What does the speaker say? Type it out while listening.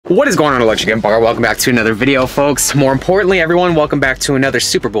What is going on, Electric Empire? Welcome back to another video, folks. More importantly, everyone, welcome back to another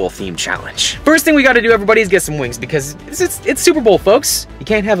Super Bowl themed challenge. First thing we got to do, everybody, is get some wings because it's Super Bowl, folks. You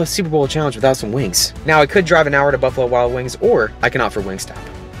can't have a Super Bowl challenge without some wings. Now, I could drive an hour to Buffalo Wild Wings, or I can opt for Wingstop.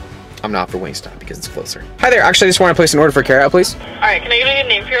 I'm not for Wingstop because it's closer. Hi there. Actually, I just want to place an order for carryout, please. All right, can I get a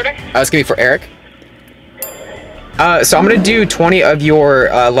name for your order? It's gonna be for Eric. So I'm gonna do 20 of your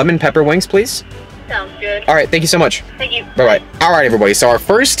lemon pepper wings, please. Sounds good. All right, thank you so much. Thank you. Bye-bye. All right, everybody, so our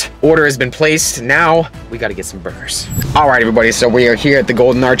first order has been placed. Now we got to get some burgers. All right, everybody, so we are here at the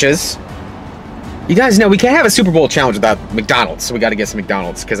Golden Arches. You guys know we can't have a Super Bowl challenge without McDonald's, so we got to get some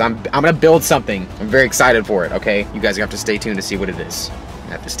McDonald's because I'm gonna build something. I'm very excited for it, okay? You guys have to stay tuned to see what it is.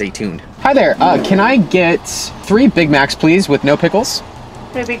 You have to stay tuned. Hi there, can I get 3 Big Macs, please, with no pickles?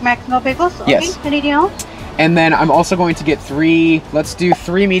 3 Big Macs, no pickles? Yes. Okay, anything else? And then I'm also going to get 3, let's do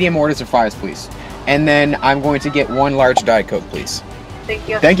 3 medium orders of fries, please. And then I'm going to get 1 large Diet Coke, please. Thank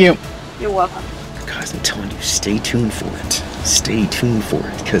you. Thank you. You're welcome. Guys, I'm telling you, stay tuned for it. Stay tuned for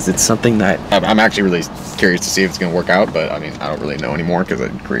it, because it's something that I'm actually really curious to see if it's going to work out, but I mean, I don't really know anymore because I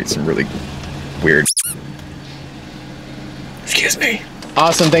create some really weird... Excuse me.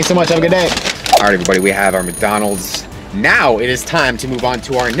 Awesome, thanks so much. Have a good day. All right, everybody, we have our McDonald's. Now it is time to move on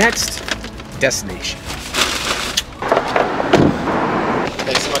to our next destination.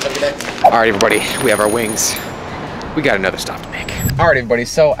 Thanks so much. Have a good day. All right, everybody, we have our wings. We got another stop to make. All right, everybody,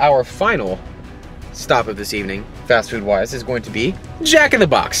 so our final stop of this evening, fast food wise, is going to be Jack in the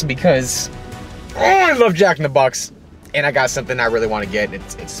Box because I love Jack in the Box, and I got something I really want to get.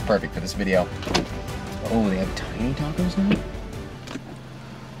 It's perfect for this video. Oh, they have tiny tacos now?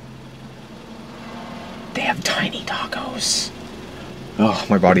 They have tiny tacos. Oh,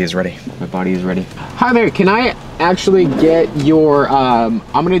 my body is ready. My body is ready. Hi there, can I actually get your, I'm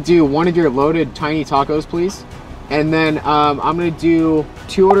gonna do 1 of your loaded tiny tacos, please. And then I'm gonna do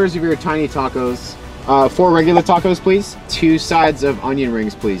 2 orders of your tiny tacos. 4 regular tacos, please. 2 sides of onion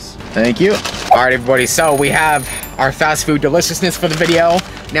rings, please. Thank you. All right, everybody, so we have our fast food deliciousness for the video.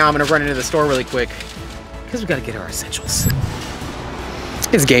 Now I'm gonna run into the store really quick because we gotta get our essentials.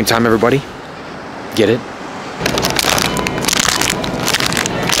 It's game time, everybody. Get it?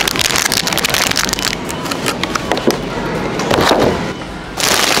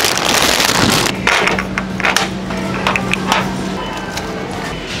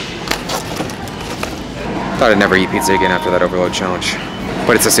 Thought I'd never eat pizza again after that overload challenge.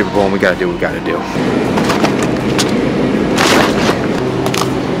 But it's a Super Bowl and we gotta do what we gotta do.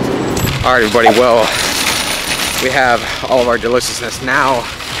 Alright, everybody, well, we have all of our deliciousness. Now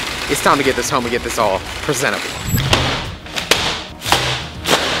it's time to get this home and get this all presentable.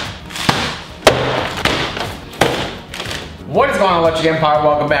 What is going on, Electric Empire?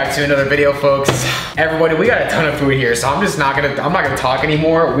 Welcome back to another video, folks. Everybody, we got a ton of food here, so I'm not gonna talk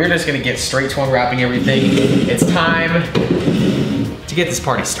anymore. We're just gonna get straight to unwrapping everything. It's time to get this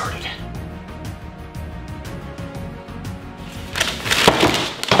party started.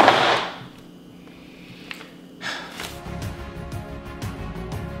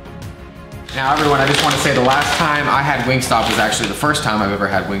 Now, everyone, I just want to say the last time I had Wingstop was actually the first time I've ever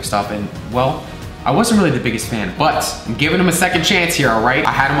had Wingstop, and well, I wasn't really the biggest fan, but I'm giving them a second chance here, all right?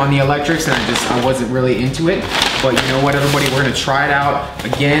 I had them on TheElectrics and I wasn't really into it, but you know what, everybody, we're gonna try it out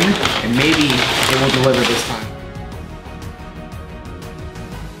again, and maybe it will deliver this time.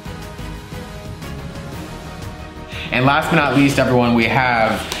 And last but not least, everyone, we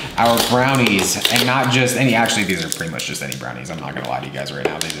have our brownies, and not just any, actually these are pretty much just any brownies. I'm not gonna lie to you guys right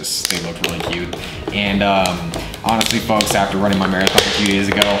now. They look really cute. And honestly, folks, after running my marathon a few days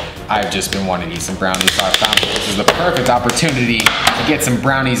ago, I've just been wanting to eat some brownies, so I found that this is the perfect opportunity to get some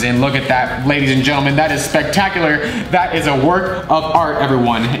brownies in. Look at that, ladies and gentlemen, that is spectacular. That is a work of art,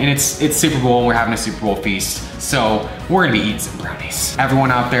 everyone. And it's Super Bowl, and we're having a Super Bowl feast. So we're gonna be eating some brownies.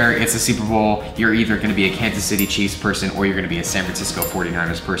 Everyone out there, it's a Super Bowl. You're either gonna be a Kansas City Chiefs person or you're gonna be a San Francisco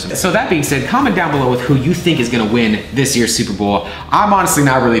 49ers person. So that being said, comment down below with who you think is gonna win this year's Super Bowl. I'm honestly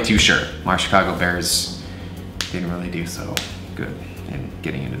not really too sure. My Chicago Bears didn't really do so good in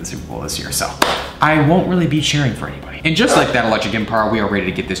getting into the Super Bowl this year, so I won't really be cheering for anybody. And just like that, Electric Empire, we are ready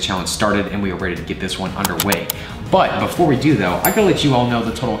to get this challenge started and we are ready to get this one underway. But before we do though, I gotta let you all know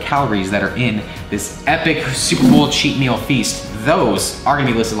the total calories that are in this epic Super Bowl cheat meal feast. Those are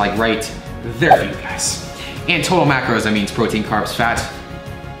gonna be listed like right there for you guys. And total macros, that means protein, carbs, fat,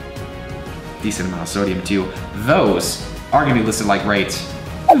 decent amount of sodium too. Those are gonna be listed like right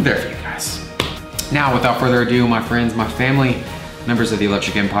there for you guys. Now, without further ado, my friends, my family, members of the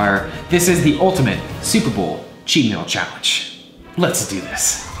Electric Empire, this is the ultimate Super Bowl cheat meal challenge. Let's do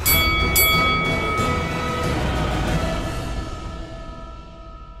this.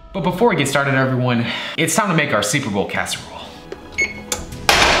 But before we get started, everyone, it's time to make our Super Bowl casserole.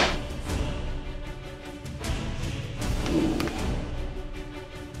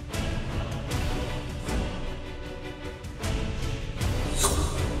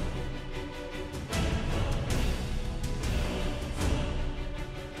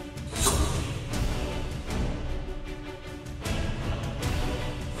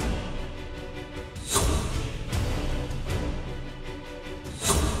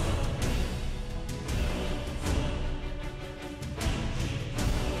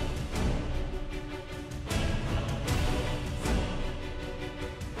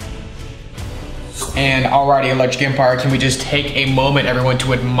 And alrighty, Electric Empire, can we just take a moment, everyone,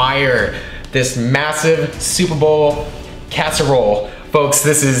 to admire this massive Super Bowl casserole? Folks,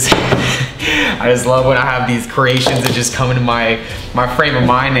 this is, I just love when I have these creations that just come into my frame of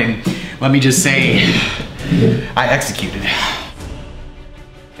mind, and let me just say, I executed.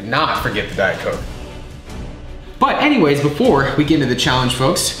 And not forget the Diet Coke. But anyways, before we get into the challenge,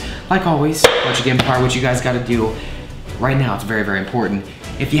 folks, like always, Electric Empire, what you guys gotta do right now, it's very, very important.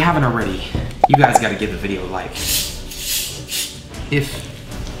 If you haven't already, you guys gotta give the video a like. If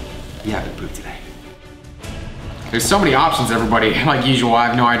you haven't pooped today. There's so many options, everybody. Like usual, I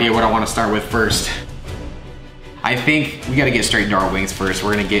have no idea what I wanna start with first. I think we gotta get straight into our wings first.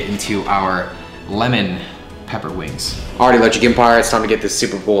 We're gonna get into our lemon pepper wings. Alrighty, Electric Empire, it's time to get this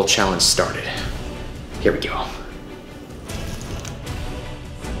Super Bowl challenge started. Here we go.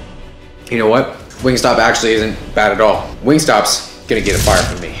 You know what? Wingstop actually isn't bad at all. Wingstop's gonna get a fire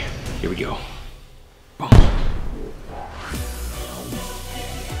from me. Here we go. Boom.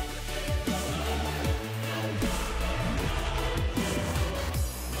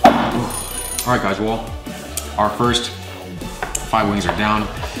 All right, guys, well, our first 5 wings are down.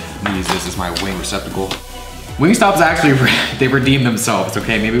 I'm gonna use this as my wing receptacle. Wingstop's actually, they redeemed themselves,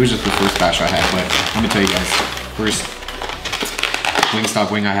 okay? Maybe it was just the first batch I had, but let me tell you guys, first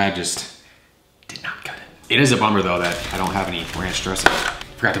Wingstop wing I had just did not cut it. It is a bummer though that I don't have any ranch dressing.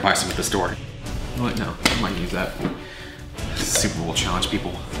 Forgot to buy some at the store. What? No, I might use that. Super Bowl challenge,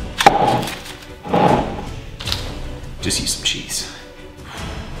 people. Just use some cheese.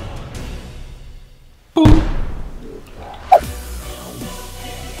 Boom.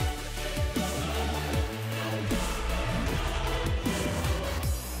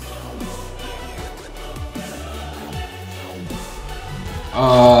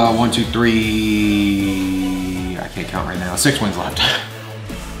 One, two, three. I can't count right now. 6 wings left.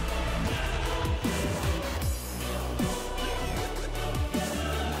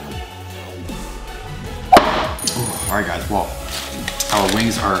 All right, guys, well, our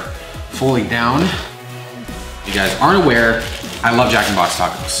wings are fully down. If you guys aren't aware, I love Jack in the Box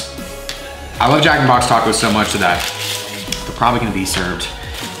tacos. I love Jack in the Box tacos so much that they're probably gonna be served.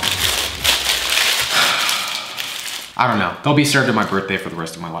 I don't know, they'll be served at my birthday for the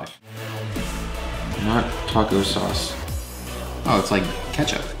rest of my life. Not taco sauce. Oh, it's like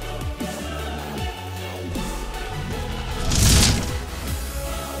ketchup.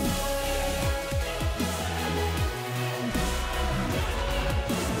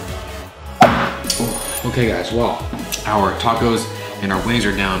 Okay guys, well, our tacos and our wings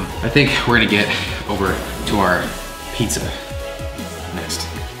are down. I think we're gonna get over to our pizza next.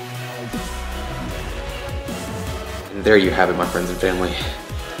 And there you have it, my friends and family.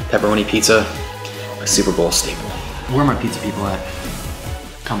 Pepperoni pizza, a Super Bowl staple. Where are my pizza people at?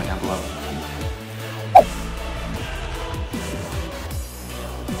 Comment down below.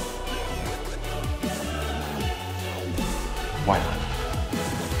 Why not?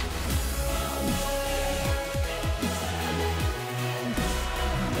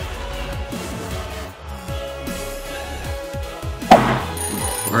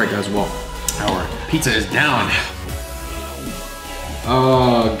 All right, guys, well, our pizza is down.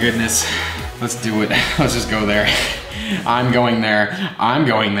 Oh, goodness. Let's do it. Let's just go there. I'm going there. I'm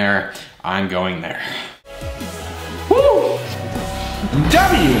going there. I'm going there. Woo!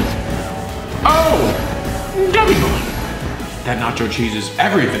 W! Oh! W! That nacho cheese is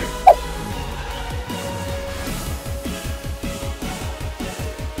everything.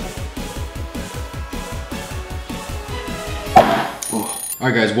 All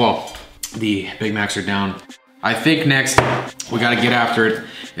right, guys, well, the Big Macs are down. I think next, we gotta get after it.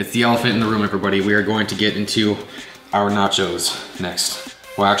 It's the elephant in the room, everybody. We are going to get into our nachos next.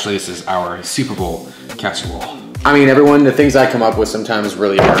 Well, actually, this is our Super Bowl casserole. I mean, everyone, the things I come up with sometimes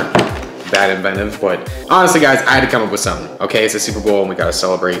really aren't that inventive, but honestly, guys, I had to come up with something, okay? It's a Super Bowl, and we gotta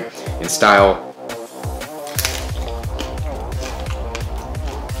celebrate in style.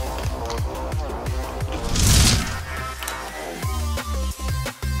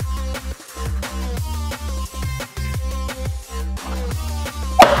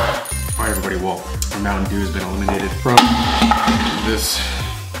 pretty well. Our Mountain Dew has been eliminated from this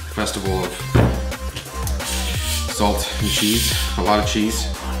festival of salt and cheese. A lot of cheese.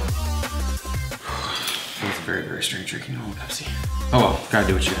 It's very, very strange drinking all Pepsi. Oh well, gotta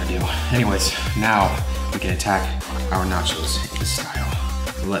do what you gotta do. Anyways, now we can attack our nachos in this style.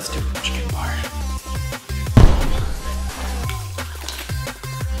 Let's do chicken bar.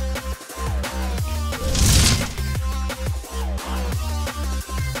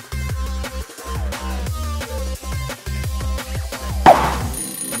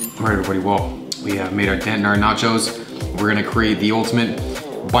 All right, everybody, well, we have made our dent in our nachos. We're gonna create the ultimate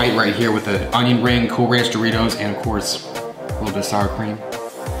bite right here with the onion ring, Cool Ranch Doritos, and of course, a little bit of sour cream.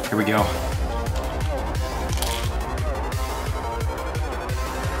 Here we go.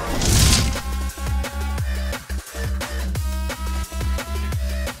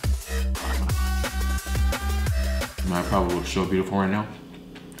 My probably looks so beautiful right now.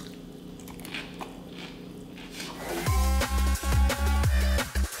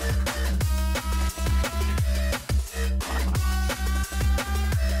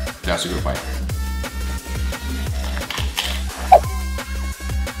 That's a good bite.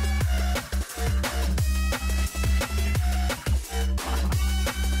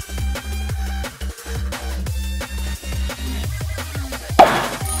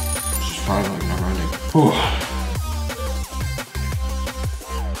 This is probably like never ending. Whew.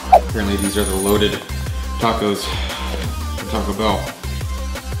 Apparently these are the loaded tacos from Taco Bell.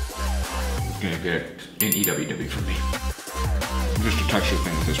 It's gonna get an EWW from me. Just a texture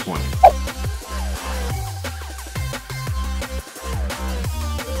thing at this point.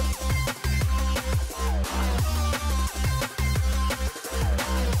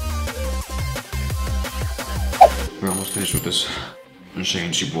 We're almost finished with this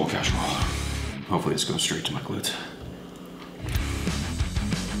insane Super Bowl casserole. Hopefully this goes straight to my glutes.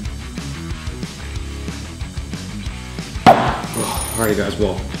 Alright guys,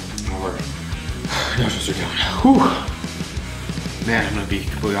 well, our nachos are done. Whew. Man, I'm gonna be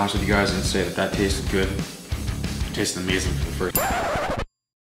completely honest with you guys and say that that tasted good. It tasted amazing for the first.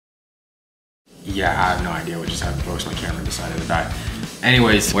 Yeah, I have no idea what just happened, folks. My camera decided to die.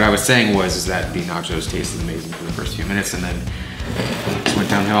 Anyways, what I was saying is that the nachos tasted amazing for the first few minutes and then just went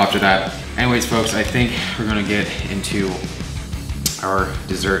downhill after that. Anyways, folks, I think we're gonna get into our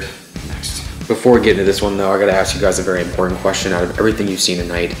dessert next. Before we get into this one though, I gotta ask you guys a very important question. Out of everything you've seen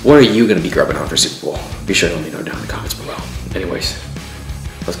tonight, what are you gonna be grubbing on for Super Bowl? Be sure to let me know down in the comments below. Anyways,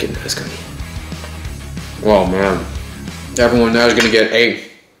 let's get into this cookie. Well, man, everyone now is gonna get a.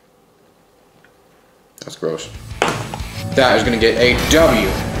 That's gross. That is gonna get a W.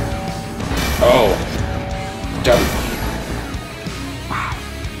 Oh, W. Wow.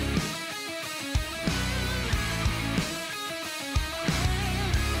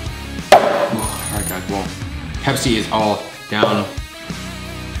 All right, guys. Well, Pepsi is all down. I'm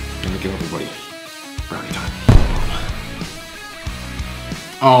gonna give everybody brownie time.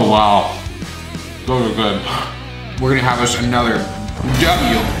 Oh wow, those are good. We're gonna have us another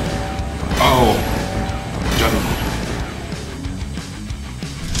W. Oh, W.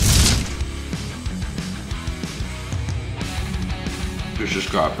 This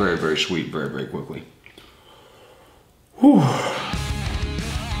just got very, very sweet very, very quickly. Whew.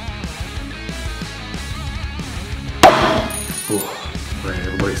 All right,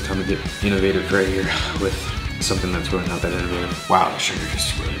 everybody, it's time to get innovative right here with something that's really not that innovative. Wow, the sugar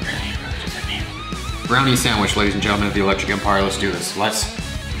just really does hit me. Brownie sandwich, ladies and gentlemen of the Electric Empire. Let's do this. Let's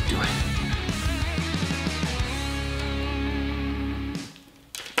do it.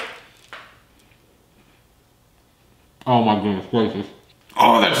 Oh my goodness gracious.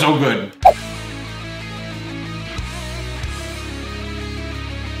 Oh, that's so good.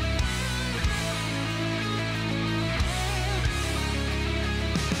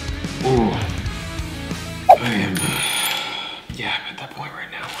 Ooh. I'm at that point right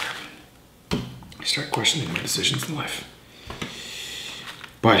now where I start questioning my decisions in life.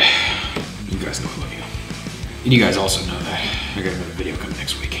 But you guys know I love you. And you guys also know that I got another video coming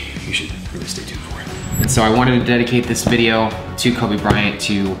next week. You should really stay tuned for it. And so I wanted to dedicate this video to Kobe Bryant,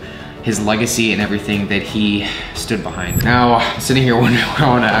 to his legacy and everything that he stood behind. Now, I'm sitting here wondering what I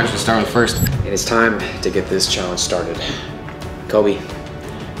want to actually start with first. And it's time to get this challenge started. Kobe,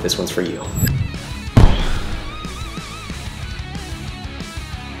 this one's for you.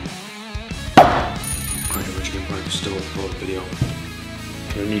 Still for the video.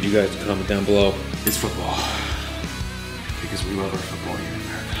 I need you guys to comment down below. It's football. Because we love our football here in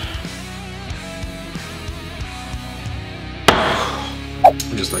America.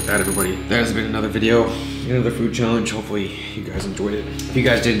 I'm just like that, everybody. That has been another video, another food challenge. Hopefully you guys enjoyed it. If you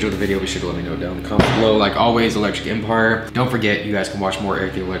guys did enjoy the video, be sure to let me know down in the comments below. Like always, Electric Empire. Don't forget, you guys can watch more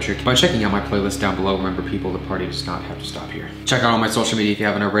Erik the Electric by checking out my playlist down below. Remember, people, the party does not have to stop here. Check out all my social media if you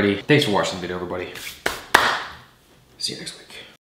haven't already. Thanks for watching the video, everybody. See you next week.